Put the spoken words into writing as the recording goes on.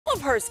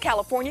Olivehurst,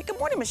 California. Good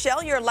morning,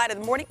 Michelle. You're a Light of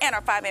the Morning and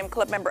our 5 a.m.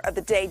 Club member of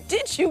the day.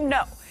 Did you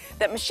know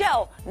that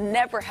Michelle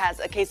never has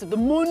a case of the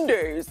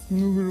Mondays?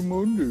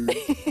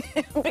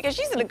 Because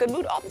she's in a good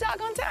mood all the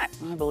doggone time.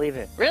 I believe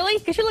it. Really?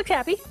 Because she looks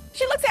happy.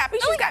 She looks happy.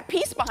 She's got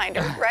peace behind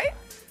her, right?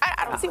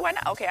 I don't see why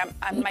not. Okay,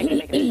 I might be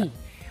making it up.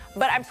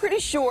 But I'm pretty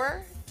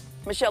sure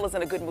Michelle is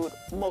in a good mood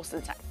most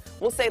of the time.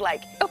 We'll say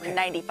like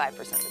 95% of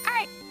the time. All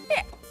right,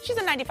 yeah, she's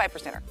a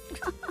 95%er.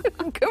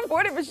 Good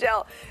morning,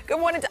 Michelle. Good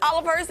morning to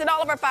Olivehurst and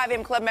all of our 5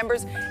 a.m. Club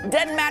members.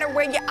 Doesn't matter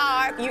where you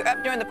are. If you're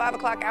up during the 5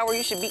 o'clock hour,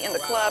 you should be in the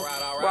club.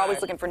 We're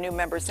always looking for new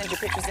members. Send your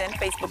pictures in,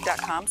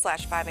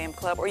 facebook.com/5am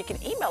club, or you can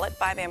email it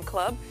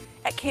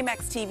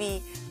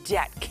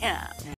 5amclub@kmaxtv.com.